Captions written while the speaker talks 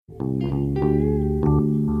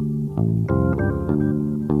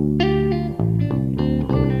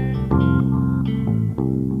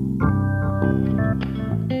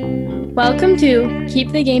Welcome to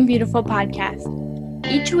Keep the Game Beautiful podcast.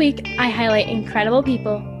 Each week, I highlight incredible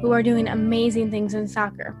people who are doing amazing things in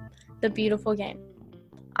soccer, the beautiful game.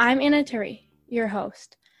 I'm Anna Turi, your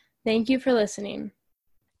host. Thank you for listening.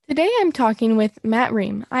 Today, I'm talking with Matt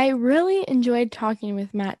Ream. I really enjoyed talking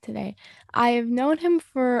with Matt today. I've known him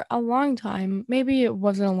for a long time. Maybe it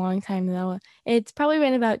wasn't a long time, though. It's probably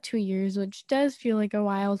been about 2 years, which does feel like a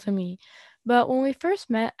while to me. But when we first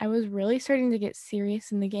met, I was really starting to get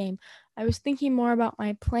serious in the game. I was thinking more about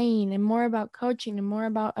my playing and more about coaching and more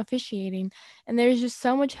about officiating, and there's just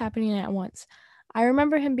so much happening at once. I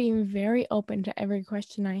remember him being very open to every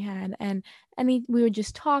question I had, and we would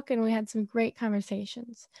just talk and we had some great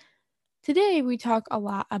conversations. Today, we talk a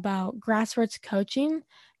lot about grassroots coaching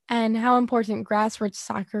and how important grassroots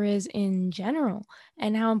soccer is in general,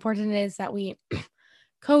 and how important it is that we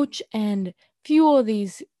coach and fuel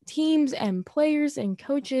these teams and players and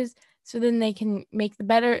coaches so then they can make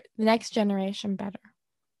the next generation better.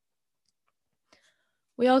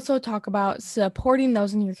 We also talk about supporting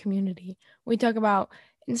those in your community. We talk about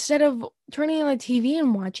instead of turning on the TV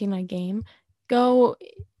and watching a game, go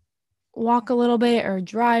walk a little bit or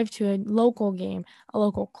drive to a local game, a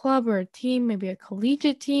local club or a team, maybe a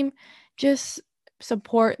collegiate team. Just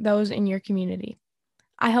support those in your community.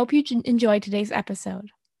 I hope you enjoy today's episode.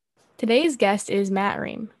 Today's guest is Matt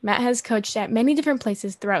Ream. Matt has coached at many different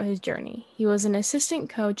places throughout his journey. He was an assistant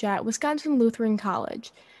coach at Wisconsin Lutheran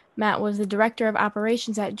College. Matt was the director of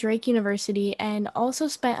operations at Drake University and also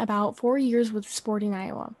spent about 4 years with Sporting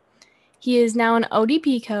Iowa. He is now an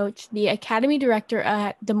ODP coach, the academy director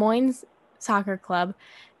at Des Moines Soccer Club,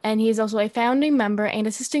 and he is also a founding member and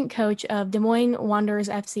assistant coach of Des Moines Wanderers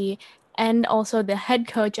FC and also the head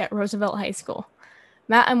coach at Roosevelt High School.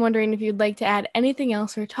 Matt, I'm wondering if you'd like to add anything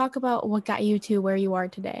else or talk about what got you to where you are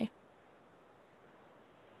today.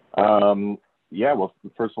 Well,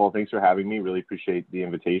 first of all, thanks for having me. Really appreciate the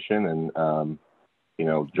invitation and,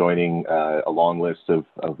 joining a long list of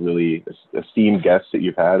really esteemed guests that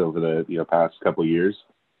you've had over the past couple of years.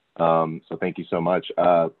 So thank you so much.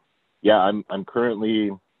 I'm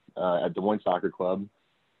currently at Des Moines Soccer Club.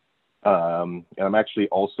 And I'm actually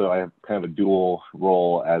also, I have kind of a dual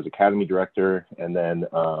role as academy director. And then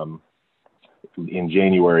in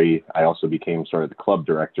January, I also became sort of the club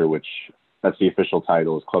director, which that's the official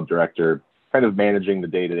title, is club director, kind of managing the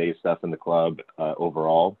day-to-day stuff in the club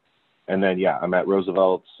overall. And then, I'm at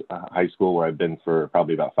Roosevelt High School, where I've been for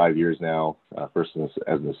probably about 5 years now, first as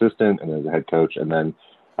an assistant and as a head coach. And then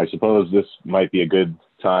I suppose this might be a good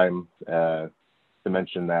time to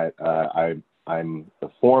mention that I'm the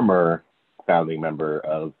former founding member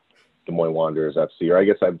of Des Moines Wanderers FC, or I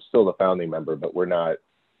guess I'm still the founding member, but we're not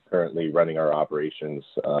currently running our operations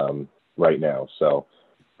right now. So,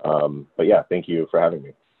 thank you for having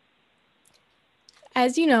me.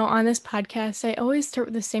 As you know, on this podcast, I always start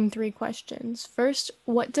with the same 3 questions. First,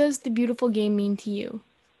 what does the beautiful game mean to you?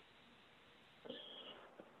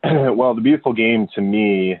 Well, the beautiful game to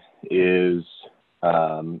me is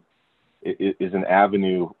an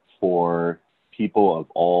avenue for people of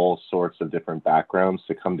all sorts of different backgrounds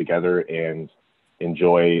to come together and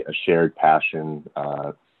enjoy a shared passion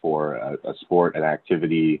for a sport, an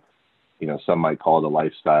activity. Some might call it a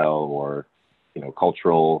lifestyle or,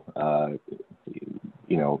 cultural,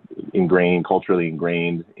 culturally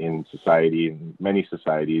ingrained in society, in many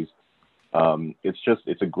societies.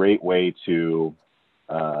 It's a great way to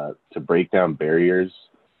break down barriers,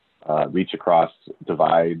 reach across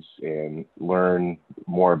divides, and learn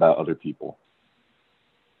more about other people.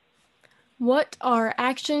 What are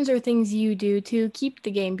actions or things you do to keep the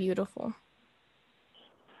game beautiful?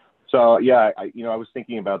 So, I was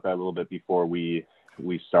thinking about that a little bit before we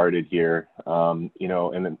started here, and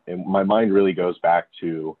my mind really goes back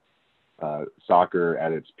to soccer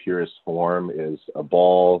at its purest form is a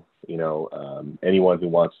ball, anyone who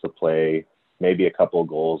wants to play, maybe a couple of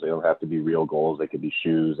goals. They don't have to be real goals. They could be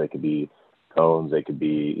shoes, they could be cones, they could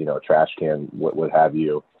be, a trash can, what have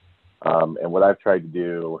you. And what I've tried to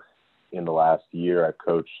do in the last year, I've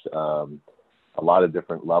coached a lot of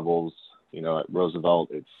different levels. At Roosevelt,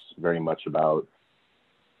 it's very much about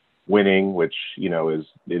winning, which,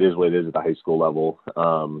 it is what it is at the high school level.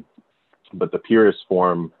 But the purest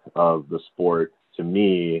form of the sport to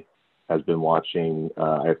me has been watching,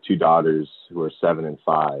 I have 2 daughters who are 7 and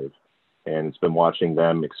 5, and it's been watching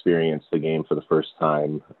them experience the game for the first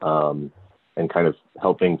time, and kind of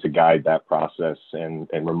helping to guide that process and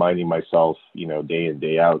reminding myself, day in,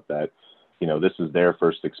 day out that, this is their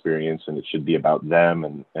first experience and it should be about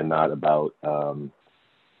them and not about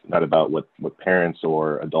what parents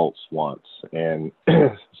or adults want. And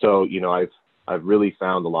so, I've really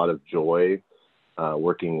found a lot of joy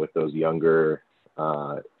working with those younger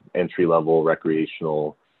entry-level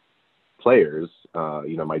recreational players,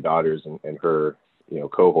 my daughters and her,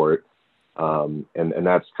 cohort. And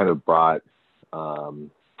that's kind of brought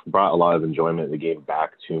a lot of enjoyment in the game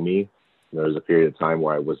back to me. There was a period of time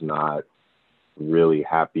where I was not really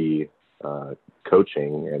happy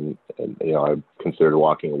coaching, and I considered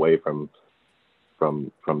walking away from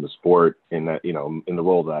the sport in that, in the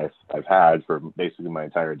role that I've had for basically my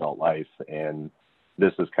entire adult life. And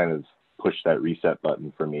this has kind of pushed that reset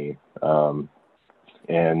button for me. And,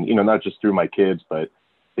 not just through my kids, but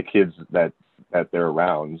the kids that they're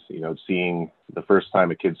around, seeing the first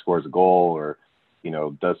time a kid scores a goal or,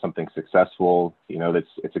 does something successful,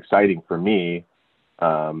 it's exciting for me,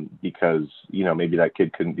 because, maybe that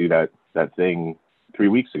kid couldn't do that thing 3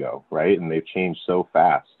 weeks ago. Right. And they've changed so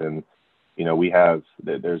fast. And,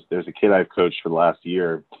 there's a kid I've coached for the last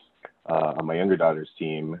year, on my younger daughter's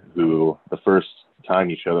team, who the first time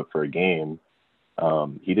he showed up for a game,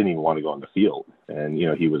 he didn't even want to go on the field. And,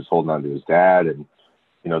 he was holding on to his dad. And,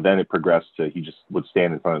 then it progressed to he just would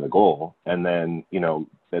stand in front of the goal. And then,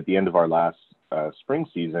 at the end of our last spring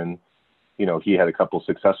season, he had a couple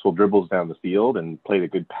successful dribbles down the field and played a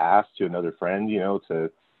good pass to another friend, to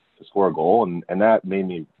score a goal. And that made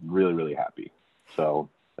me really, really happy. So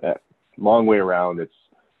long way around,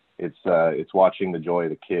 it's watching the joy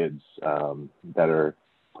of the kids that are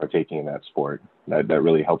partaking in that sport. That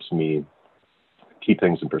really helps me keep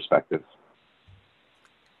things in perspective.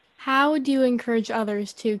 How do you encourage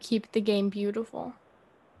others to keep the game beautiful?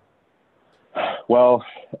 Well,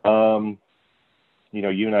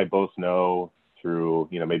 you and I both know through,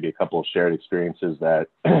 maybe a couple of shared experiences that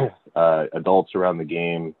adults around the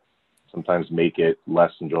game sometimes make it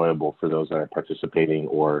less enjoyable for those that are participating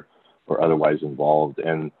or otherwise involved.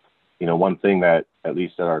 And, one thing that, at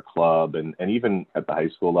least at our club and even at the high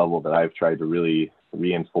school level, that I've tried to really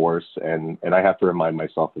reinforce, and I have to remind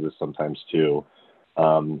myself of this sometimes too,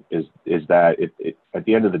 is that it at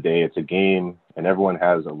the end of the day, it's a game and everyone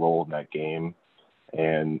has a role in that game.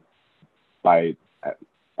 And by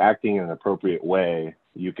acting in an appropriate way,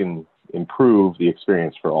 you can improve the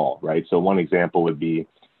experience for all, right? So one example would be,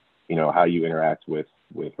 how you interact with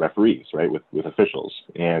referees, right? With officials.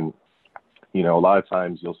 And, a lot of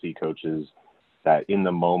times you'll see coaches that in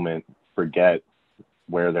the moment forget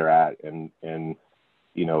where they're at and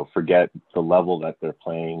forget the level that they're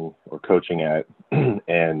playing or coaching at.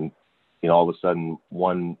 And, all of a sudden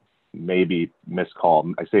one maybe missed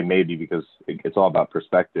call, I say maybe because it's all about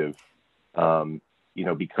perspective,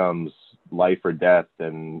 becomes life or death.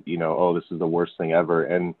 And, oh, this is the worst thing ever.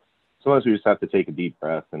 And sometimes we just have to take a deep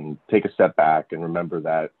breath and take a step back and remember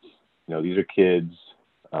that, these are kids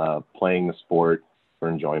playing the sport for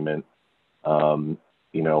enjoyment.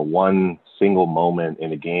 One single moment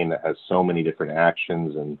in a game that has so many different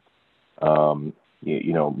actions and,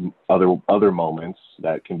 other moments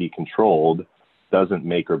that can be controlled doesn't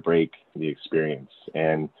make or break the experience.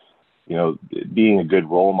 And, being a good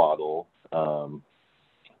role model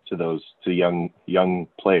to young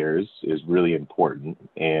players is really important.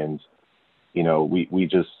 And,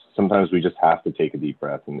 sometimes we just have to take a deep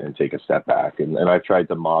breath and take a step back. And I've tried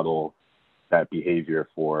to model that behavior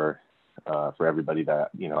for everybody that,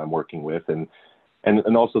 I'm working with and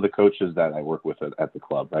also the coaches that I work with at the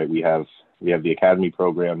club, right? We have the academy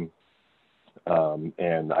program.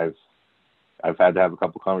 And I've had to have a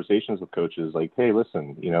couple conversations with coaches like, hey,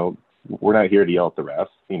 listen, we're not here to yell at the ref.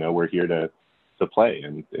 We're here to play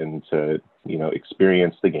and to,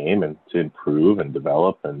 experience the game and to improve and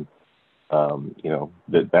develop. And,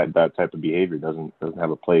 that type of behavior doesn't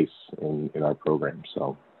have a place in our program.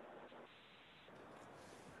 So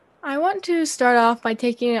I want to start off by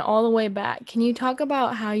taking it all the way back. Can you talk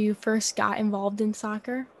about how you first got involved in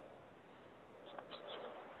soccer?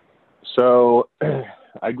 So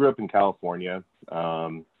I grew up in California,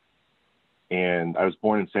 and I was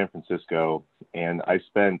born in San Francisco, and I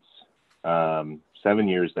spent 7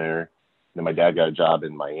 years there. Then my dad got a job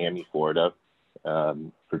in Miami, Florida,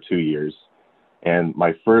 for 2 years. And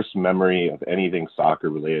my first memory of anything soccer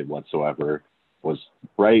related whatsoever was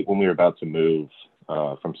right when we were about to move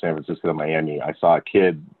from San Francisco to Miami. I saw a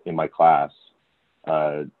kid in my class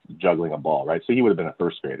juggling a ball, right? So he would have been a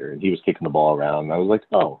first grader, and he was kicking the ball around. And I was like,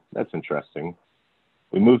 oh, that's interesting.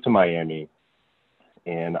 We moved to Miami,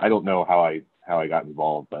 and I don't know how I got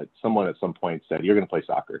involved, but someone at some point said, you're going to play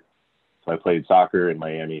soccer. So I played soccer in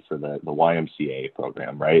Miami for the YMCA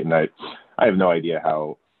program, right? And I have no idea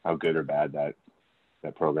how good or bad that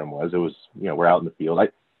program was. It was, we're out in the field.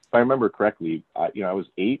 If I remember correctly, I was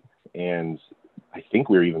 8, and I think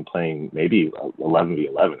we were even playing maybe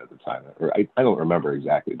 11v11 at the time, or I don't remember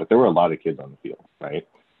exactly, but there were a lot of kids on the field, right?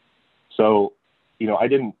 So, I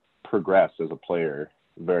didn't progress as a player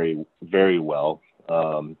very, very well.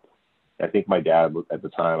 I think my dad at the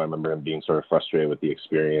time, I remember him being sort of frustrated with the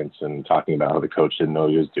experience and talking about how the coach didn't know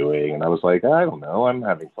what he was doing. And I was like, I don't know, I'm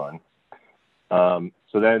having fun.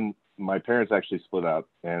 So then my parents actually split up,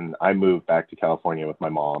 and I moved back to California with my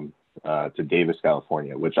mom to Davis,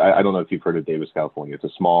 California, which I don't know if you've heard of Davis, California. It's a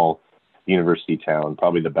small university town,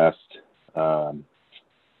 probably the best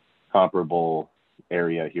comparable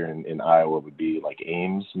area here in Iowa would be like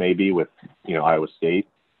Ames, maybe, with, Iowa State.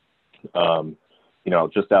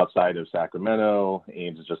 Just outside of Sacramento.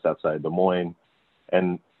 Ames is just outside Des Moines.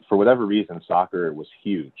 And for whatever reason, soccer was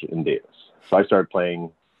huge in Davis. So I started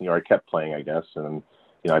playing, I kept playing, I guess. And,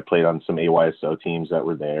 I played on some AYSO teams that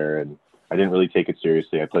were there, and I didn't really take it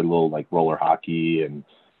seriously. I played a little like roller hockey and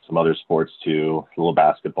some other sports too, a little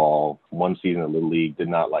basketball. One season at Little League, did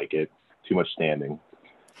not like it, too much standing.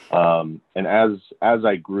 And as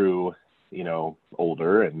I grew,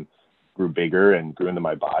 older and grew bigger and grew into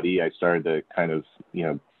my body, I started to kind of,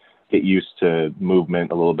 get used to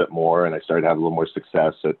movement a little bit more. And I started to have a little more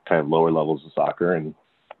success at kind of lower levels of soccer. And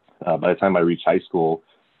by the time I reached high school,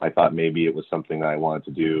 I thought maybe it was something that I wanted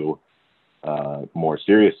to do more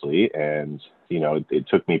seriously. And, it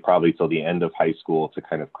took me probably till the end of high school to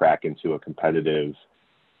kind of crack into a competitive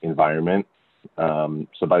environment.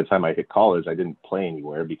 So by the time I hit college, I didn't play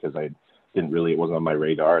anywhere because it wasn't on my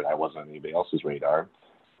radar, and I wasn't on anybody else's radar.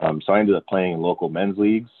 So I ended up playing in local men's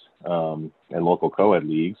leagues and local co-ed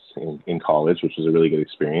leagues in college, which was a really good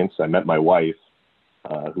experience. I met my wife,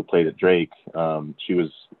 who played at Drake. She was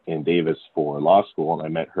in Davis for law school, and I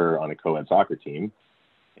met her on a co-ed soccer team.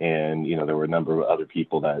 And, there were a number of other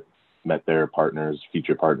people that met their partners,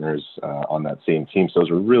 future partners, on that same team. So it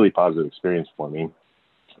was a really positive experience for me.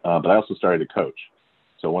 But I also started to coach.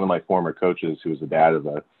 So one of my former coaches, who was the dad of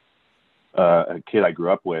a kid I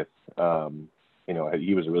grew up with,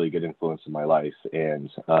 he was a really good influence in my life. And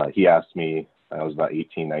he asked me, I was about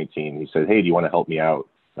 18, 19. He said, "Hey, do you want to help me out?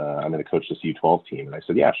 I'm going to coach this U12 team." And I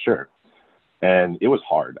said, "Yeah, sure." And it was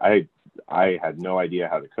hard. I had no idea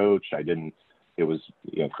how to coach. It was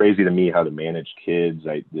crazy to me how to manage kids.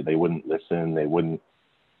 They wouldn't listen. They wouldn't,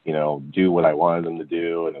 do what I wanted them to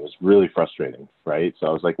do. And it was really frustrating, right? So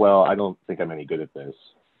I was like, well, I don't think I'm any good at this.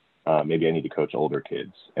 Maybe I need to coach older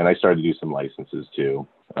kids. And I started to do some licenses too.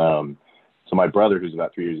 So my brother, who's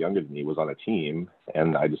about 3 years younger than me, was on a team,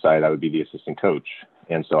 and I decided I would be the assistant coach.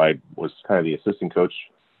 And so I was kind of the assistant coach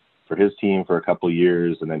for his team for a couple of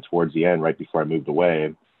years. And then towards the end, right before I moved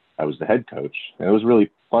away, I was the head coach. And it was a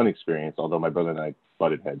really fun experience, although my brother and I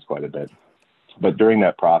butted heads quite a bit. But during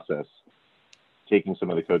that process, taking some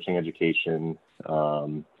of the coaching education,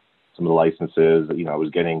 some of the licenses, I was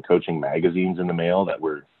getting coaching magazines in the mail that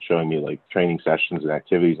were showing me like training sessions and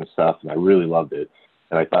activities and stuff. And I really loved it.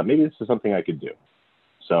 And I thought maybe this is something I could do.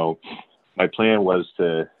 So my plan was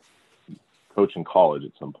to coach in college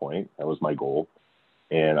at some point. That was my goal.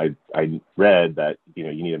 And I read that, you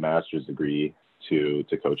need a master's degree to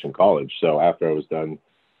coach in college. So after I was done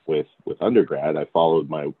with undergrad, I followed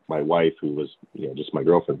my wife, who was, just my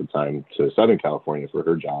girlfriend at the time, to Southern California for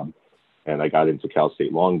her job. And I got into Cal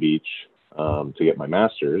State Long Beach to get my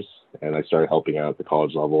master's. And I started helping out at the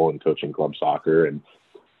college level and coaching club soccer. And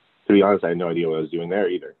to be honest, I had no idea what I was doing there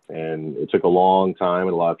either. And it took a long time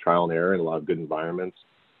and a lot of trial and error and a lot of good environments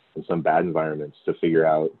and some bad environments to figure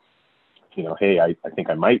out, hey, I think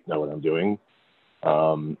I might know what I'm doing.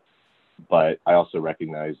 But I also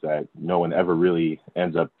recognize that no one ever really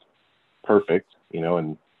ends up perfect,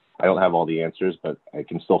 and I don't have all the answers, but I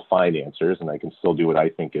can still find answers, and I can still do what I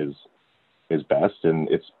think is best. And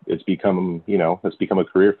it's become a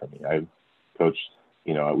career for me. I've coached,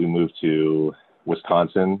 we moved to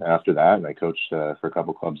Wisconsin after that, and I coached for a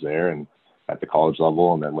couple clubs there and at the college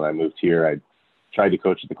level. And then when I moved here, I tried to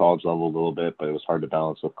coach at the college level a little bit, but it was hard to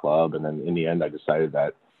balance with club. And then in the end, I decided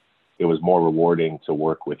that it was more rewarding to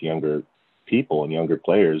work with younger people and younger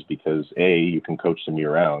players because A, you can coach them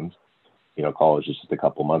year round. College is just a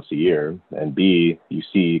couple months a year. And B, you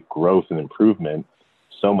see growth and improvement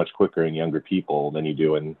so much quicker in younger people than you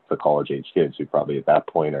do in the college age kids who probably at that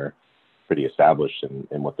point are pretty established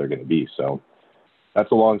in what they're going to be. So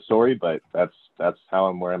that's a long story, but that's how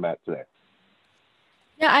I'm where I'm at today.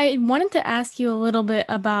 Yeah, I wanted to ask you a little bit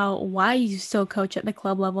about why you still coach at the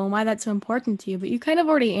club level and why that's so important to you, but you kind of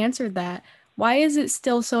already answered that. Why is it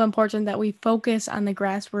still so important that we focus on the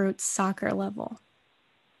grassroots soccer level?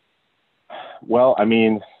 Well, I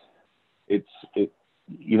mean, it's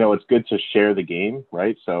good to share the game,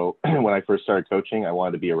 right? So when I first started coaching, I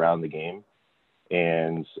wanted to be around the game.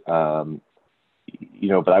 And,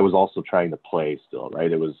 but I was also trying to play still,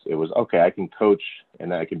 right? It was okay. I can coach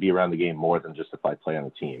and I can be around the game more than just if I play on a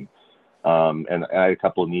team. And I had a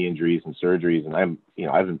couple of knee injuries and surgeries, and I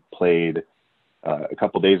haven't played. A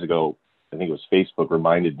couple of days ago, I think it was Facebook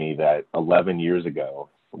reminded me that 11 years ago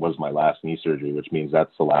was my last knee surgery, which means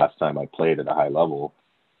that's the last time I played at a high level,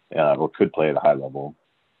 or could play at a high level.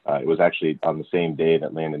 It was actually on the same day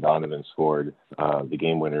that Landon Donovan scored the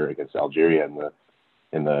game winner against Algeria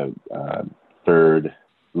in the third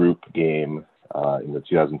group game in the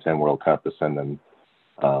 2010 World Cup to send them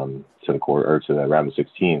to the quarter or to the round of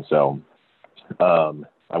 16. So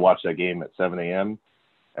I watched that game at 7 a.m.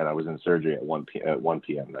 and I was in surgery at 1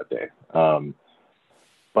 p.m. that day.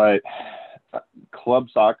 But club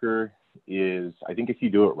soccer is, I think, if you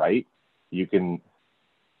do it right, you can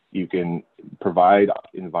provide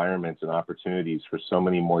environments and opportunities for so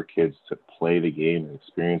many more kids to play the game and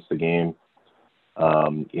experience the game.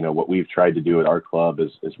 What we've tried to do at our club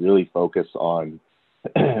is really focus on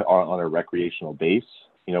a recreational base.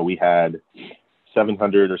 We had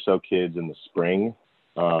 700 or so kids in the spring,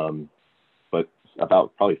 but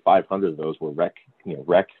about probably 500 of those were rec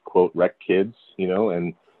kids,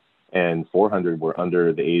 and 400 were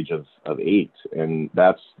under the age of 8. And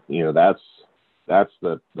that's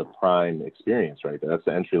the prime experience, right? That's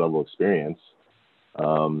the entry level experience.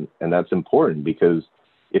 And that's important because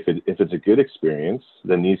if it's a good experience,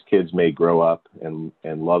 then these kids may grow up and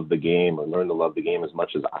love the game or learn to love the game as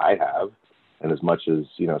much as I have, and as much as,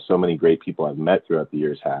 so many great people I've met throughout the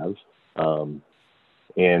years have.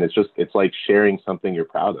 And it's like sharing something you're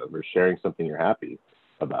proud of or sharing something you're happy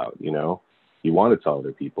about. You want to tell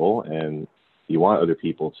other people, and you want other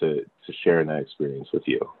people to share in that experience with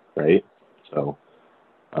you, right? So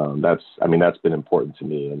that's been important to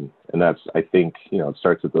me, and that's, I think, it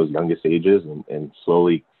starts at those youngest ages and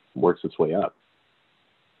slowly works its way up.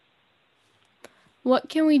 What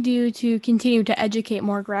can we do to continue to educate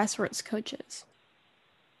more grassroots coaches?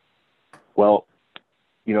 Well,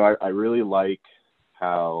 I really like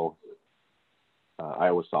how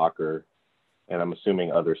Iowa Soccer, and I'm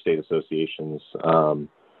assuming other state associations,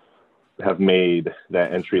 have made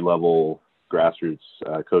that entry-level grassroots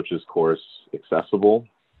coaches course accessible.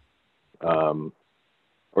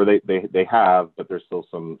 Or they have, but there's still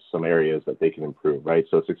some areas that they can improve, right?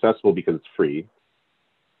 So it's accessible because it's free.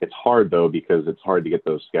 It's hard, though, because it's hard to get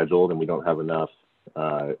those scheduled, and we don't have enough,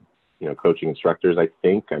 coaching instructors, I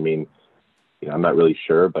think. I mean, I'm not really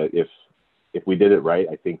sure, but if we did it right,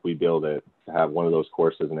 I think we'd be able to have one of those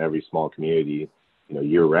courses in every small community,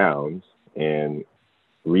 year round, and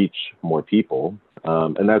reach more people.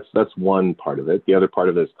 And that's one part of it. The other part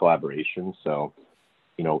of it is collaboration. So,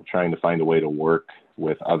 trying to find a way to work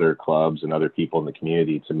with other clubs and other people in the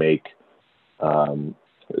community to make,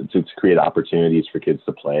 to create opportunities for kids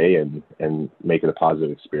to play and make it a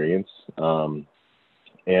positive experience. And,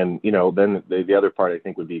 then the other part I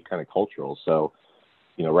think would be kind of cultural. So,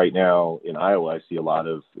 right now in Iowa, I see a lot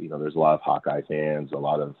of, there's a lot of Hawkeye fans, a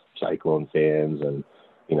lot of Cyclone fans, and,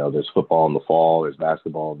 there's football in the fall, there's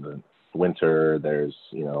basketball in the winter, there's,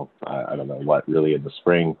 I don't know what really in the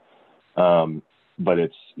spring. But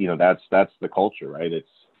it's, that's the culture, right? It's,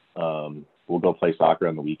 we'll go play soccer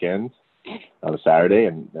on the weekends on a Saturday,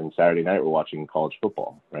 and then Saturday night we're watching college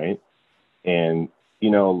football, right? And,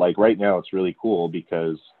 like right now it's really cool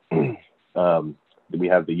because we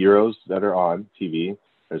have the Euros that are on TV.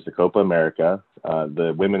 There's the Copa America.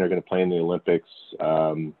 The women are going to play in the Olympics,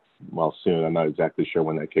 soon. I'm not exactly sure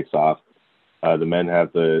when that kicks off. The men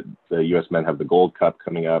have the U.S. men have the Gold Cup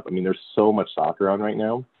coming up. I mean, there's so much soccer on right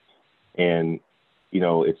now, and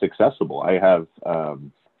it's accessible. I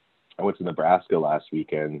went to Nebraska last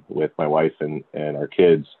weekend with my wife and our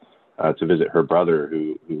kids to visit her brother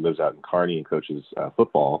who lives out in Kearney and coaches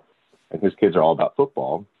football, and his kids are all about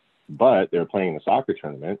football, but they were playing in a soccer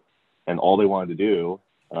tournament, and all they wanted to do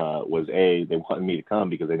was they wanted me to come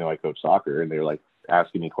because they know I coach soccer, and they were like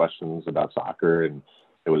asking me questions about soccer, and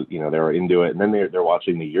it was, they were into it. And then they're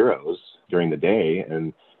watching the Euros during the day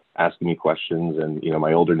and asking me questions. And,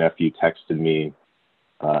 my older nephew texted me,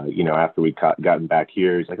 after we gotten back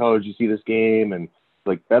here, he's like, "Oh, did you see this game?" And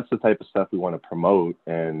like, that's the type of stuff we want to promote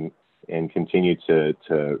and continue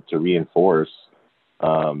to reinforce,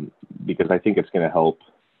 because I think it's going to help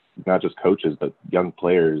not just coaches, but young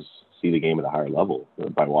players see the game at a higher level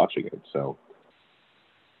by watching it. So.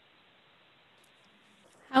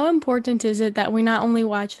 How important is it that we not only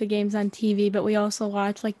watch the games on TV, but we also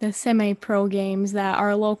watch like the semi-pro games that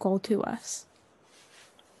are local to us?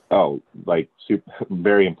 Oh, like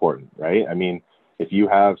very important, right? I mean, if you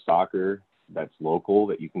have soccer that's local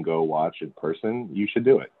that you can go watch in person, you should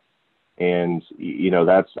do it. And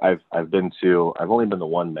I've only been to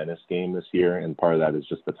one Menace game this year, and part of that is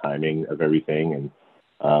just the timing of everything. And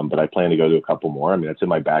but I plan to go to a couple more. I mean, it's in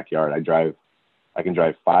my backyard. I can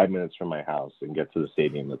drive 5 minutes from my house and get to the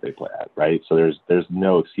stadium that they play at, right? So there's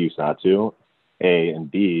no excuse not to. A, and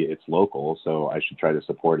B, it's local, so I should try to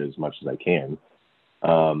support it as much as I can.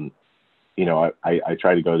 I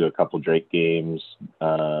try to go to a couple Drake games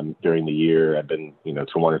during the year. I've been,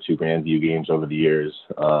 to one or two Grandview games over the years.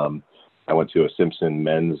 I went to a Simpson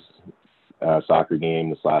men's soccer game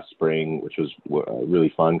this last spring, which was really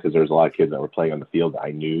fun because there was a lot of kids that were playing on the field that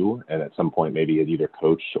I knew, and at some point maybe had either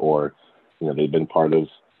coached or, they'd been part of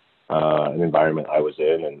an environment I was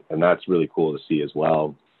in, and that's really cool to see as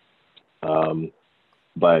well.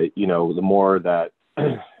 But the more that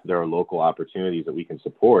there are local opportunities that we can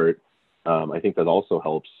support, I think that also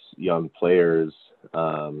helps young players,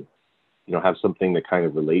 have something to kind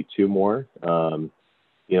of relate to more.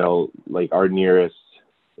 Like our nearest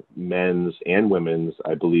men's and women's,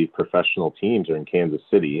 I believe, professional teams are in Kansas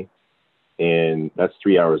City, and that's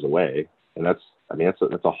 3 hours away. And that's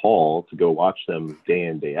a haul to go watch them day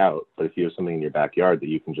in, day out. But if you have something in your backyard that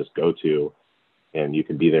you can just go to, and you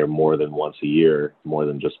can be there more than once a year, more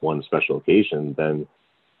than just one special occasion, then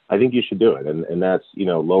I think you should do it. And that's,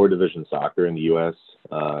 lower division soccer in the U.S.,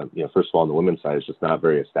 first of all, on the women's side, it's just not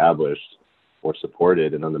very established or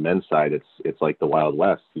supported. And on the men's side, it's like the Wild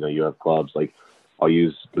West. You have clubs like, I'll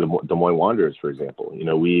use the Des Moines Wanderers, for example.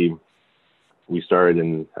 We started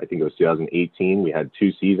in, I think it was 2018. We had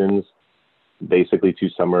 2 seasons, basically 2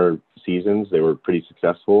 summer seasons. They were pretty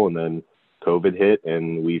successful. And then COVID hit,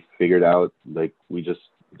 and we figured out like we just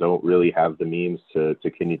don't really have the means to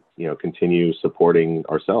continue supporting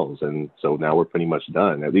ourselves. And so now we're pretty much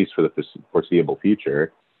done, at least for the foreseeable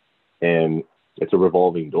future. And it's a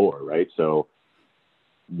revolving door, right? So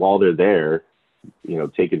while they're there,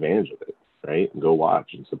 take advantage of it, right? And go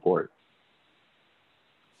watch and support.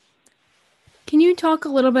 Can you talk a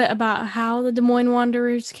little bit about how the Des Moines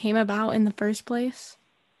Wanderers came about in the first place?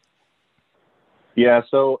 Yeah,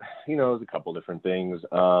 so there's a couple different things.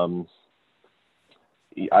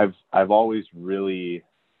 I've always really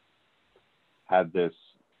had this.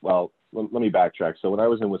 Well, let me backtrack. So when I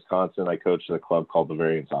was in Wisconsin, I coached at a club called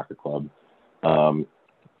Bavarian Soccer Club.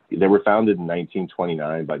 They were founded in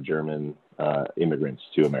 1929 by German immigrants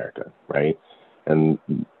to America, right? And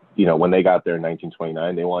when they got there in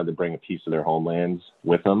 1929, they wanted to bring a piece of their homelands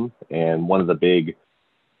with them. And one of the big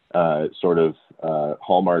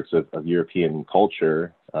hallmarks of European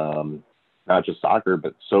culture, not just soccer,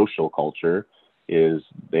 but social culture, is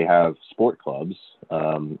they have sport clubs,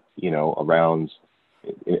 around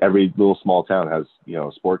every little small town has,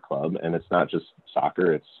 a sport club, and it's not just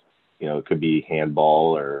soccer. It's, it could be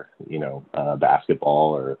handball or,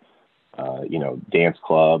 basketball or, dance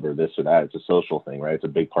club or this or that. It's a social thing, right? It's a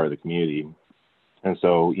big part of the community. And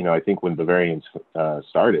so, I think when Bavarians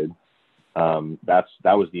started, that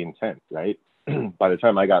was the intent, right? By the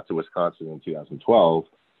time I got to Wisconsin in 2012,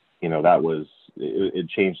 it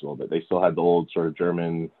changed a little bit. They still had the old sort of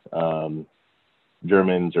Germans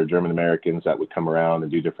or German Americans that would come around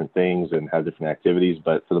and do different things and have different activities.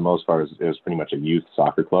 But for the most part, it was pretty much a youth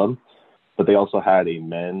soccer club. But they also had a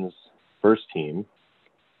men's first team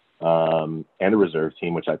and a reserve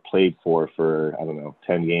team, which I played for, I don't know,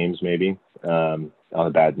 10 games maybe, on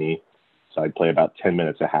a bad knee. So I'd play about 10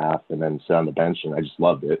 minutes a half and then sit on the bench, and I just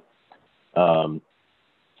loved it.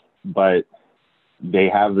 But they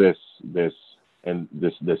have this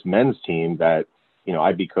men's team that,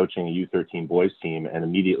 I'd be coaching a U13 boys team, and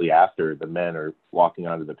immediately after, the men are walking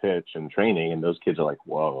onto the pitch and training, and those kids are like,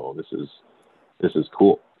 whoa, this is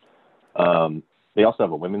cool. They also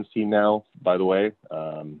have a women's team now, by the way.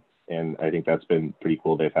 And I think that's been pretty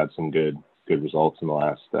cool. They've had some good results in the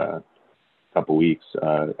last couple weeks.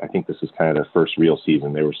 I think this is kind of their first real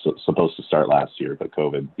season. They were supposed to start last year, but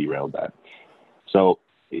COVID derailed that. So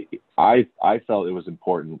I felt it was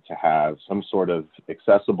important to have some sort of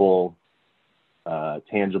accessible,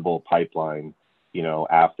 tangible pipeline,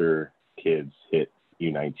 after kids hit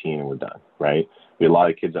U19 and we're done, right? We had a lot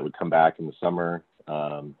of kids that would come back in the summer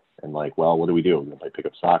and like, well, what do we do? We're going to play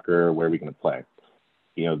pickup soccer. Where are we going to play?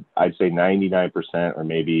 I'd say 99% or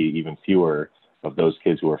maybe even fewer of those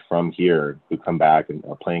kids who are from here who come back and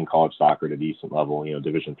are playing college soccer at a decent level,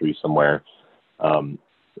 Division III somewhere.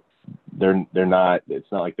 They're not.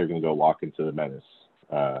 It's not like they're going to go walk into the Menace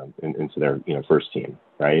into their first team,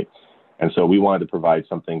 right? And so we wanted to provide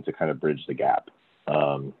something to kind of bridge the gap,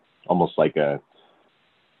 almost like a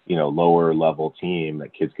lower level team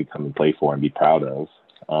that kids could come and play for and be proud of.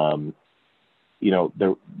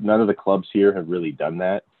 None of the clubs here have really done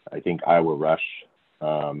that. I think Iowa Rush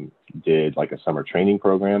did like a summer training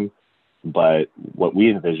program. But what we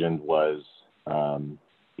envisioned was,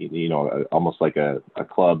 almost like a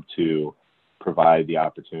club to provide the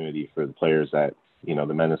opportunity for the players that, the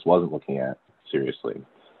Menace wasn't looking at seriously.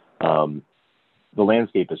 The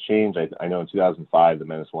landscape has changed. I know in 2005, the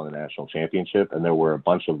Menace won the national championship, and there were a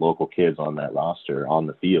bunch of local kids on that roster on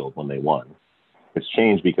the field when they won. It's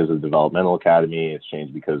changed because of the developmental academy. It's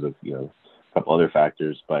changed because of, a couple other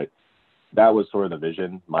factors, but that was sort of the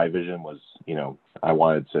vision. My vision was, I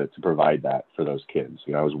wanted to provide that for those kids.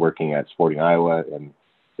 I was working at Sporting Iowa, and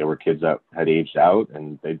there were kids that had aged out,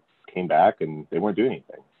 and they came back and they weren't doing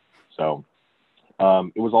anything. So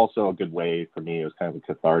it was also a good way for me. It was kind of a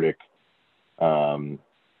cathartic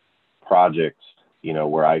project,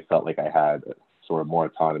 where I felt like I had sort of more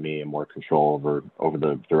autonomy and more control over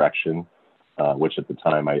the direction, which at the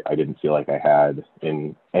time I didn't feel like I had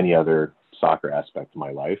in any other soccer aspect of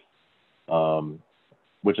my life,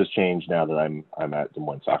 which has changed now that I'm at Des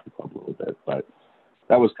Moines Soccer Club a little bit. But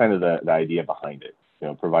that was kind of the idea behind it,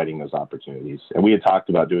 providing those opportunities. And we had talked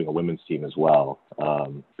about doing a women's team as well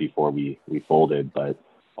before we folded, but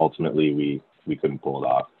ultimately we couldn't pull it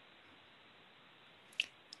off.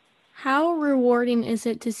 How rewarding is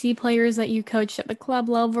it to see players that you coached at the club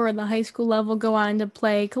level or the high school level go on to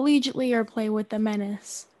play collegiately or play with the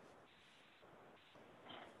Menace?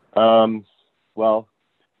 Well,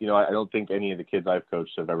 I don't think any of the kids I've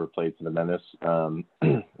coached have ever played for the Menace.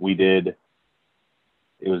 We did.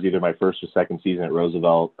 It was either my first or second season at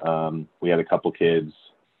Roosevelt. We had a couple kids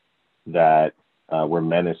that were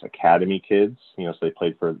Menace Academy kids, so they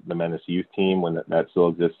played for the Menace youth team when that still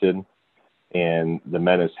existed. And the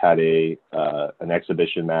Menace had an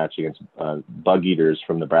exhibition match against Bug Eaters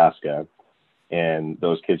from Nebraska, and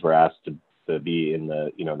those kids were asked to be in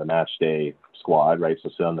the the match day squad, right? So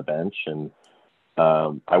sit on the bench, and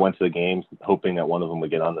I went to the games hoping that one of them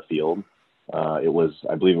would get on the field. I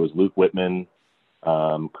believe it was Luke Whitman,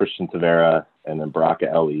 Christian Tavera, and then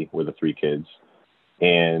Baraka Ellie were the three kids.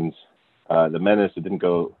 And the Menace, it didn't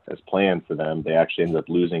go as planned for them. They actually ended up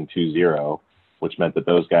losing 2-0. Which meant that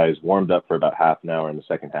those guys warmed up for about half an hour in the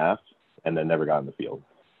second half and then never got in the field.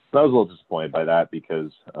 So I was a little disappointed by that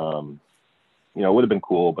because, it would have been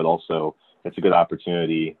cool, but also it's a good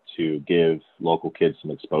opportunity to give local kids some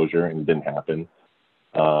exposure, and it didn't happen.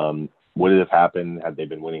 Would it have happened had they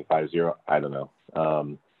been winning 5-0? I don't know.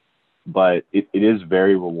 But it is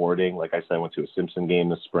very rewarding. Like I said, I went to a Simpson game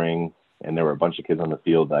this spring, and there were a bunch of kids on the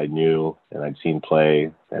field that I knew and I'd seen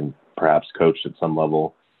play and perhaps coached at some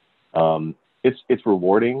level. It's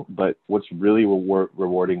rewarding, but what's really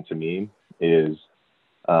rewarding to me is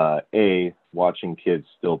watching kids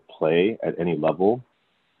still play at any level.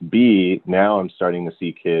 B, now I'm starting to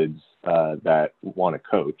see kids that want to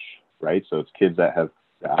coach, right? So it's kids that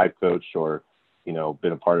I've coached or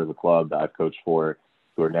been a part of the club that I've coached for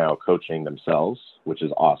who are now coaching themselves, which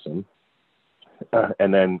is awesome.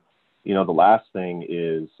 And then the last thing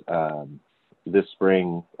is this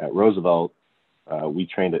spring at Roosevelt. We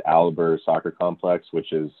trained at Aliber Soccer Complex,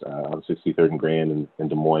 which is on 63rd and Grand in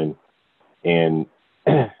Des Moines. And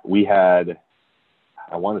we had,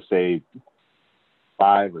 I want to say,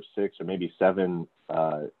 5 or 6 or maybe 7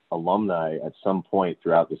 alumni at some point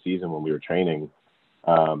throughout the season when we were training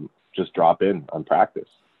just drop in on practice.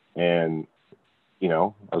 And,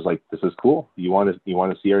 I was like, this is cool. You want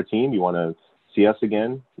to see our team? You want to see us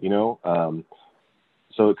again?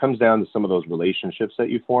 So it comes down to some of those relationships that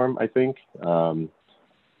you form, I think.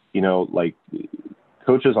 Like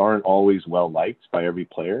coaches aren't always well liked by every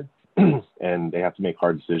player and they have to make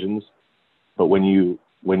hard decisions. But when you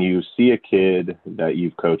see a kid that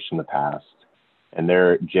you've coached in the past and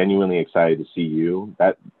they're genuinely excited to see you,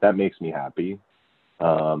 that makes me happy.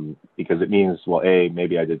 Because it means, well, A,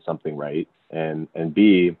 maybe I did something right. And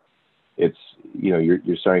B, it's,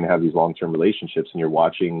 you're starting to have these long-term relationships and you're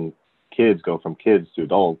watching kids go from kids to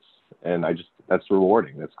adults, and that's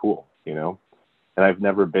rewarding. That's cool, and I've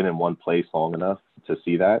never been in one place long enough to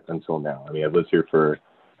see that until now. I mean, I've lived here for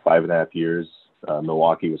 5.5 years.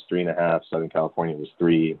 Milwaukee was 3.5. Southern California was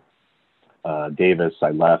 3. Davis, I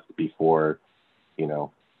left before,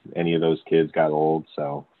 any of those kids got old.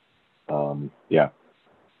 So, yeah.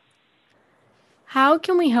 How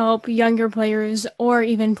can we help younger players or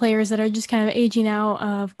even players that are just kind of aging out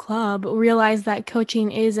of club realize that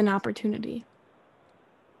coaching is an opportunity?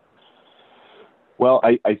 Well,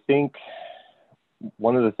 I think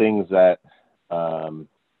one of the things that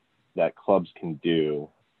that clubs can do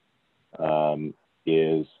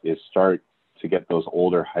is start to get those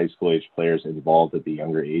older high school age players involved at the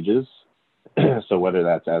younger ages. So whether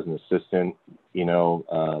that's as an assistant,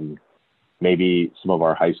 maybe some of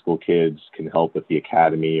our high school kids can help with the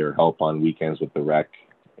academy or help on weekends with the rec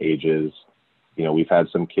ages. We've had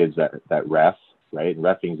some kids that ref, right? And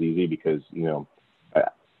refing's easy because,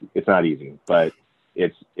 it's not easy, but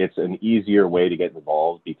it's an easier way to get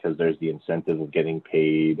involved because there's the incentive of getting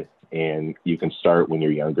paid, and you can start when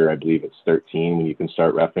you're younger. I believe it's 13 when you can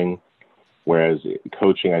start reffing. Whereas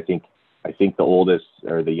coaching, I think the oldest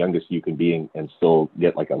or the youngest you can be and still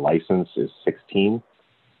get like a license is 16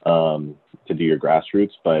 to do your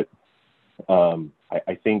grassroots. But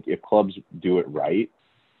I think if clubs do it right,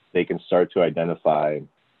 they can start to identify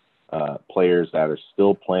players that are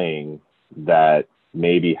still playing that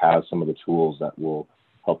maybe have some of the tools that will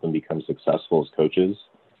help them become successful as coaches.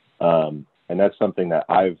 And that's something that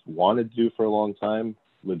I've wanted to do for a long time.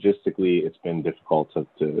 Logistically, it's been difficult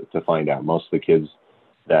to find out. Most of the kids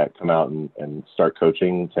that come out and start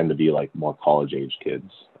coaching tend to be like more college age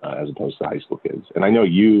kids as opposed to high school kids. And I know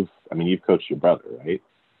you've coached your brother, right?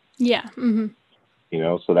 Yeah. Mm-hmm.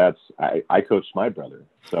 So I coached my brother.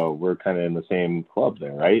 So we're kind of in the same club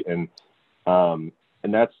there, right? And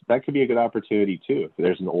that could be a good opportunity too. If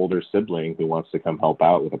there's an older sibling who wants to come help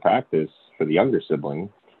out with a practice for the younger sibling,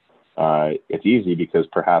 it's easy because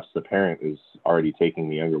perhaps the parent is already taking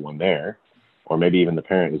the younger one there, or maybe even the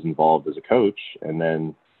parent is involved as a coach, and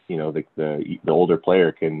then the older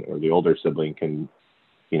player or the older sibling can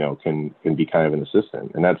be kind of an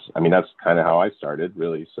assistant. And that's kind of how I started,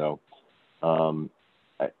 really. So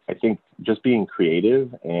I think just being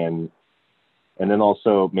creative and then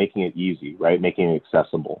also making it easy, right? Making it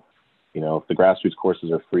accessible. If the grassroots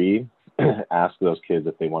courses are free, ask those kids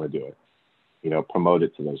if they want to do it. Promote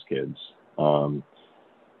it to those kids.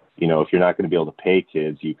 If you're not going to be able to pay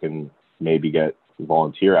kids, you can maybe get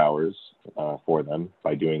volunteer hours for them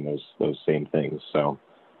by doing those same things. So,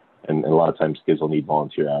 and a lot of times kids will need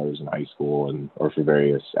volunteer hours in high school or for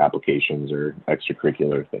various applications or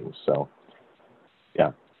extracurricular things. So,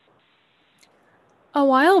 yeah. A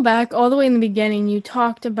while back, all the way in the beginning, you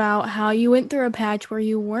talked about how you went through a patch where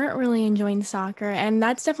you weren't really enjoying soccer, and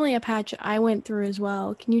that's definitely a patch I went through as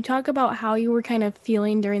well. Can you talk about how you were kind of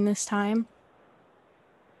feeling during this time?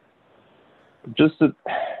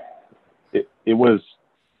 It was,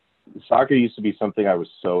 soccer used to be something I was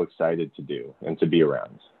so excited to do and to be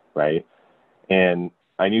around, right? And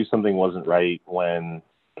I knew something wasn't right when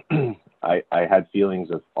I had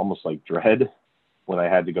feelings of almost like dread when I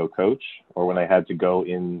had to go coach or when I had to go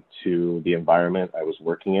into the environment I was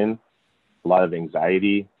working in. A lot of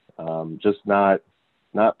anxiety, just not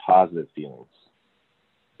positive feelings.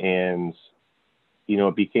 And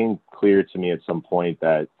it became clear to me at some point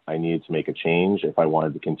that I needed to make a change if I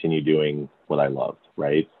wanted to continue doing what I loved,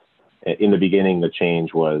 right? In the beginning, the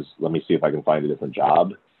change was, let me see if I can find a different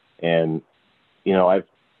job. And,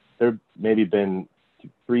 there maybe been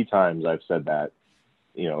 3 times I've said that,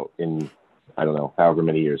 in, I don't know, however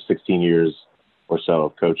many years, 16 years or so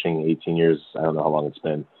of coaching, 18 years, I don't know how long it's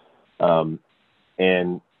been.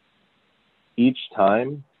 And each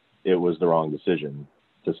time it was the wrong decision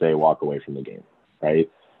to say, walk away from the game.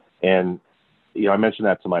 Right. And, I mentioned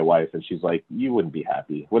that to my wife and she's like, you wouldn't be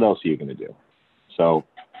happy. What else are you going to do? So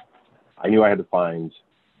I knew I had to find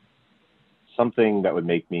something that would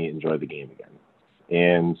make me enjoy the game again.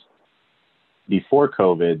 And before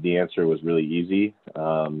COVID, the answer was really easy.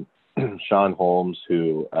 Sean Holmes,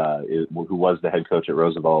 who was the head coach at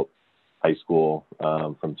Roosevelt High School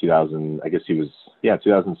from 2000, I guess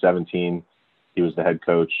 2017. He was the head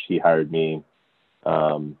coach. He hired me.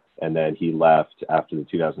 And then he left after the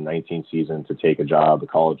 2019 season to take a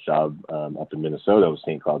college job up in Minnesota with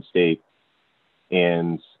St. Cloud State.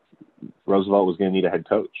 And Roosevelt was going to need a head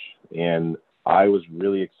coach. And I was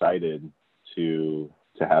really excited to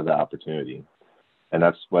have that opportunity. And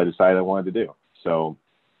that's what I decided I wanted to do. So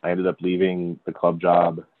I ended up leaving the club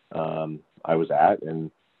job I was at,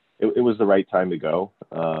 and it was the right time to go.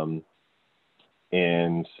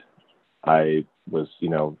 And I was,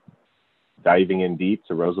 diving in deep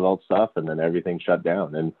to Roosevelt stuff, and then everything shut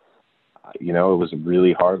down. And, it was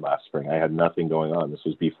really hard last spring. I had nothing going on. This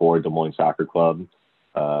was before Des Moines Soccer Club.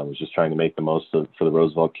 I was just trying to make the most for the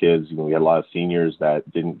Roosevelt kids. We had a lot of seniors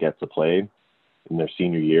that didn't get to play in their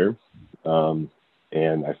senior year.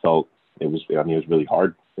 And I felt it was really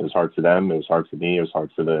hard. It was hard for them. It was hard for me. It was hard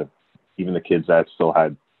for even the kids that still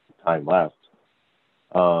had time left.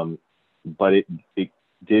 But it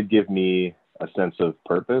did give me a sense of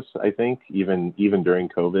purpose, I think, even during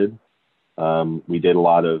COVID. We did a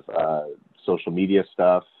lot of social media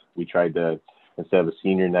stuff. We tried to, instead of a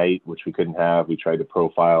senior night, which we couldn't have, we tried to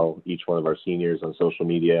profile each one of our seniors on social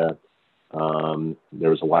media. There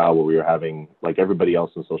was a while where we were having, like everybody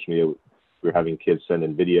else on social media, we were having kids send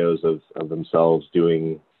in videos of themselves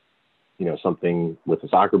doing, something with a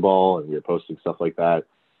soccer ball, and we were posting stuff like that.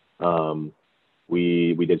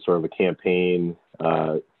 We did sort of a campaign,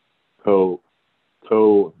 co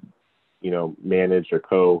managed or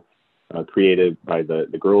created by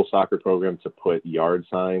the girls soccer program to put yard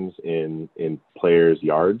signs in players'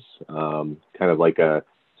 yards, kind of like a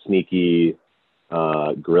sneaky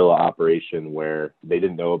guerrilla operation where they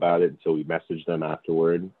didn't know about it until we messaged them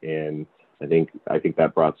afterward. And I think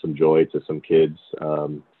that brought some joy to some kids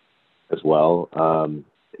as well. So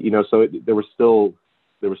there was still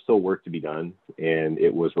work to be done, and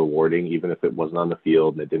it was rewarding, even if it wasn't on the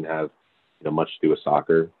field and it didn't have much to do with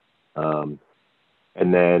soccer. And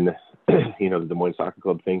then, the Des Moines Soccer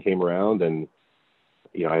Club thing came around, and,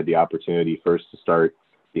 I had the opportunity first to start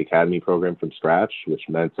the academy program from scratch, which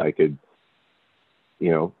meant I could,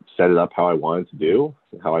 set it up how I wanted to do,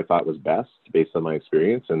 how I thought was best based on my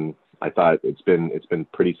experience. And I thought it's been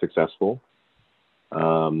pretty successful.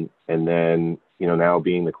 And then, now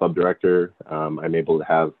being the club director, I'm able to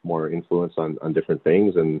have more influence on different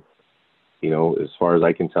things. And, as far as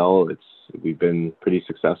I can tell, we've been pretty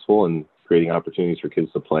successful in creating opportunities for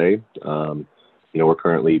kids to play. We're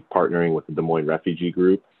currently partnering with the Des Moines Refugee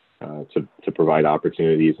Group to provide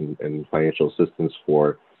opportunities and financial assistance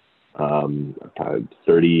for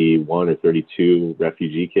 31 or 32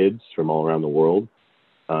 refugee kids from all around the world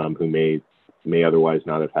who may otherwise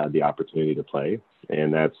not have had the opportunity to play.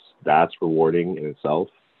 And that's rewarding in itself.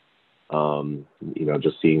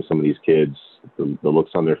 Just seeing some of these kids, the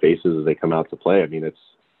looks on their faces as they come out to play. I mean, it's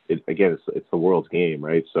the world's game,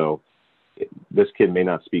 right? So this kid may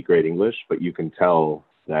not speak great English, but you can tell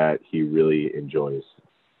that he really enjoys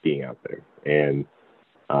being out there. And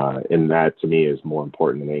that to me is more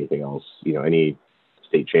important than anything else. Any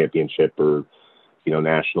state championship or,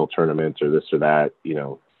 national tournament or this or that,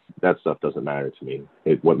 that stuff doesn't matter to me.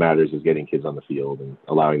 What matters is getting kids on the field and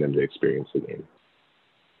allowing them to experience the game.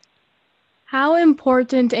 How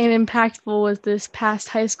important and impactful was this past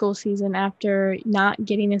high school season after not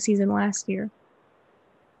getting a season last year?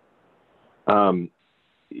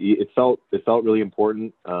 It felt really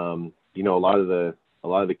important. A lot of the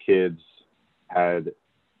kids had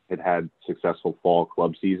successful fall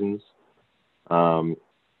club seasons. So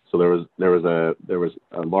there was a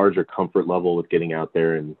larger comfort level with getting out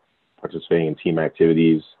there and participating in team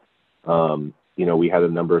activities. We had a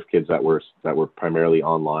number of kids that were primarily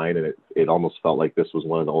online, and it almost felt like this was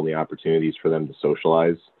one of the only opportunities for them to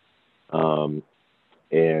socialize. And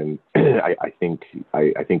I think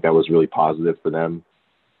that was really positive for them.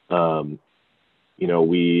 By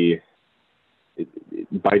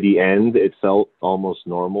the end, it felt almost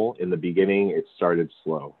normal. In the beginning, it started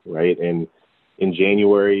slow, right? And in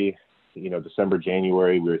January, December,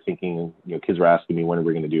 January, we were thinking, kids were asking me when are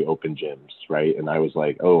we going to do open gyms, right? And I was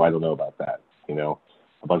like, oh, I don't know about that.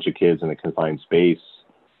 A bunch of kids in a confined space,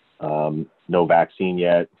 no vaccine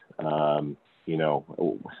yet. How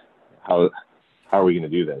are we going to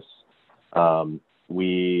do this?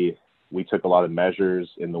 We took a lot of measures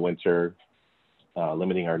in the winter,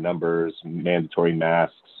 limiting our numbers, mandatory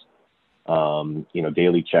masks,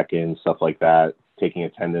 daily check-ins, stuff like that, taking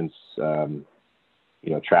attendance,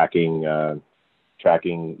 tracking,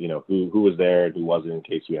 who was there and who wasn't in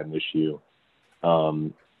case we had an issue.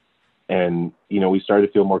 And we started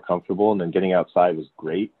to feel more comfortable, and then getting outside was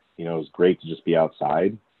great. It was great to just be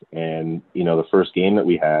outside. And, the first game that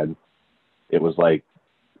we had, it was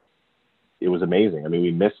amazing. I mean,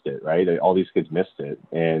 we missed it, right? All these kids missed it.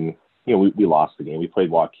 And, we lost the game. We played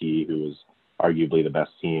Waukee, who was arguably the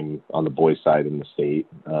best team on the boys' side in the state,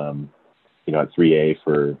 at 3A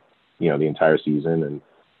for, the entire season.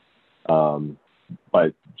 And,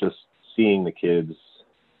 but just seeing the kids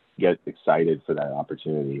get excited for that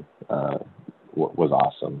opportunity was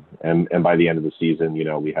awesome. And by the end of the season,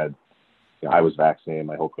 we had, I was vaccinated.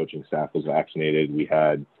 My whole coaching staff was vaccinated. We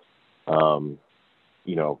had,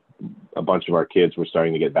 a bunch of our kids were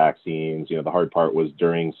starting to get vaccines. The hard part was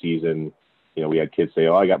during season, we had kids say,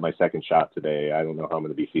 oh, I got my second shot today. I don't know how I'm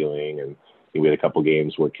going to be feeling. And we had a couple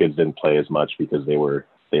games where kids didn't play as much because they were,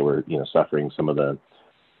 suffering some of the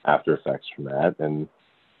after effects from that. And,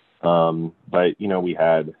 but, we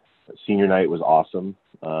had senior night was awesome.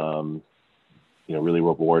 Really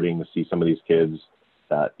rewarding to see some of these kids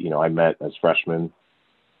that, I met as freshmen,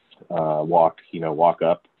 walk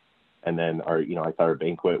up. And then I thought our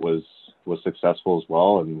banquet was successful as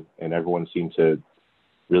well. And everyone seemed to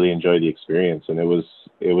really enjoy the experience. And it was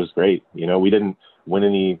great. We didn't win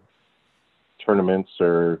any tournaments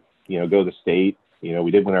or, go to state.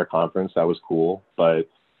 We did win our conference. That was cool. But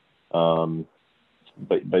to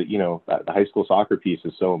but you know, the high school soccer piece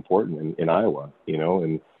is so important in Iowa, you know,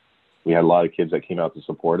 and we had a lot of kids that came out to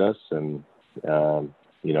support us, and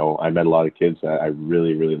you know, I met a lot of kids that I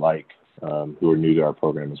really, really like, who are new to our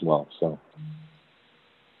program as well. So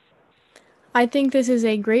I think this is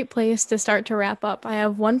a great place to start to wrap up. I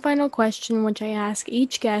have one final question, which I ask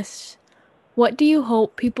each guest. What do you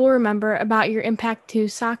hope people remember about your impact to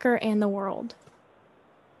soccer and the world?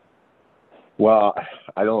 well,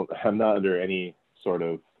 I'm not under any sort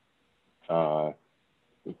of uh,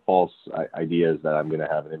 false ideas that I'm going to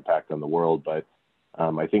have an impact on the world, but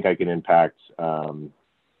I think I can impact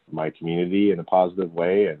my community in a positive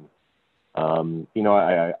way. And you know,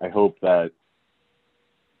 I hope that,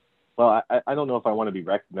 well, I don't know if I want to be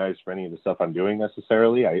recognized for any of the stuff I'm doing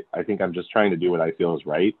necessarily. I think I'm just trying to do what I feel is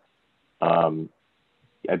right. Um,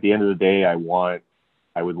 at the end of the day, I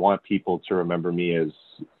would want people to remember me as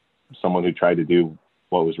someone who tried to do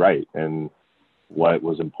what was right and what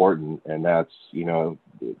was important, and that's, you know,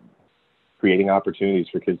 creating opportunities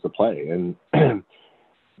for kids to play and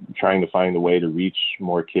trying to find a way to reach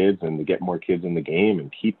more kids and to get more kids in the game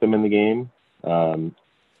and keep them in the game.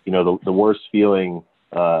 You know, the worst feeling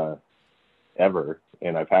ever,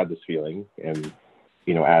 and I've had this feeling, and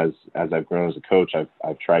you know, as I've grown as a coach,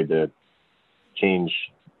 I've tried to change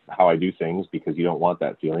how I do things because you don't want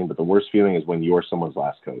that feeling. But the worst feeling is when you're someone's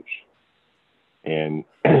last coach. And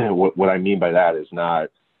what I mean by that is not,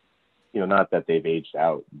 you know, not that they've aged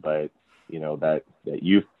out, but you know, that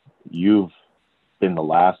you've been the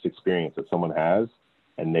last experience that someone has,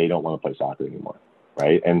 and they don't want to play soccer anymore,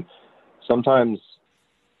 right? And sometimes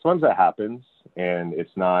that happens, and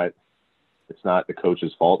it's not the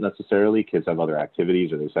coach's fault necessarily. Kids have other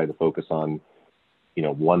activities, or they decide to focus on, you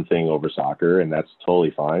know, one thing over soccer, and that's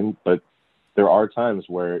totally fine. But there are times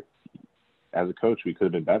where, as a coach, we could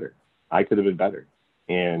have been better. I could have been better,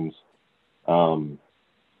 and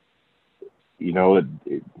you know,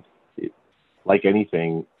 like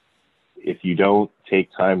anything, if you don't take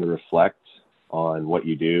time to reflect on what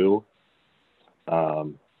you do,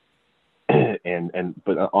 but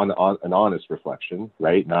on an honest reflection,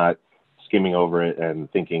 right? Not skimming over it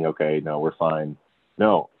and thinking, okay, no, we're fine.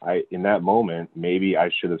 No, in that moment, maybe I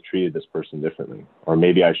should have treated this person differently, or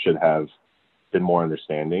maybe I should have been more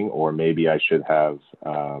understanding, or maybe I should have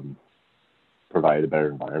provided a better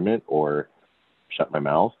environment, or shut my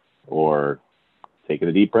mouth, or taken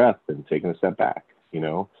a deep breath and taken a step back. You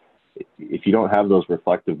know, if you don't have those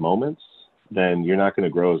reflective moments, then you're not going to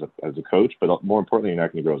grow as a coach, but more importantly, you're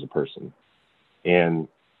not going to grow as a person. And,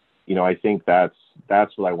 you know, I think that's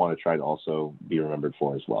what I want to try to also be remembered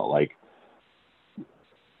for as well. Like,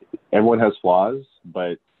 everyone has flaws,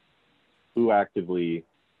 but who actively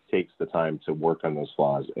takes the time to work on those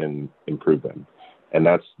flaws and improve them? And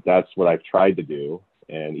that's what I've tried to do.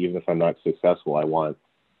 And even if I'm not successful,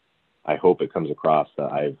 I hope it comes across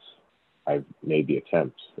that I've made the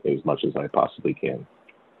attempt as much as I possibly can.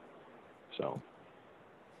 So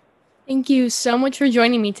Thank you so much for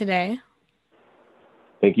joining me today.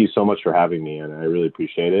 thank you so much for having me, and I really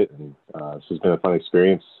appreciate it. And this has been a fun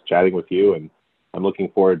experience chatting with you, and I'm looking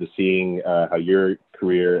forward to seeing how your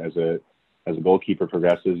career as a goalkeeper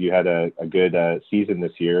progresses. You had a good season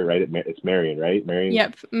this year, right? It's Marion, right? Marion.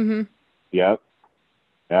 Yep. Mm-hmm. Yep.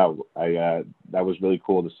 Yeah. That was really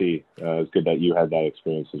cool to see. It's good that you had that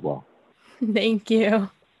experience as well. Thank you.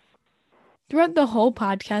 Throughout the whole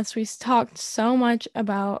podcast, we talked so much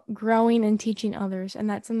about growing and teaching others, and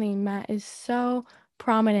that's something Matt is so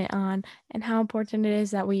prominent on, and how important it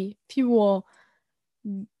is that we fuel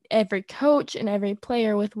every coach and every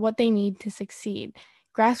player with what they need to succeed.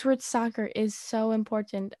 Grassroots soccer is so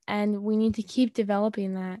important, and we need to keep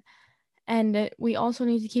developing that. And we also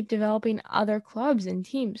need to keep developing other clubs and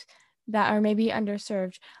teams that are maybe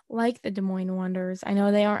underserved, like the Des Moines Wonders. I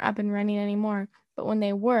know they aren't up and running anymore, but when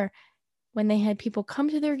they had people come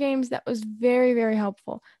to their games, that was very, very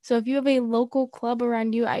helpful. So if you have a local club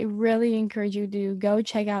around you, I really encourage you to go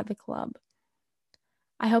check out the club.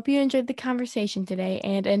 I hope you enjoyed the conversation today,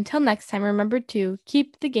 and until next time, remember to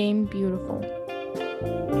keep the game beautiful.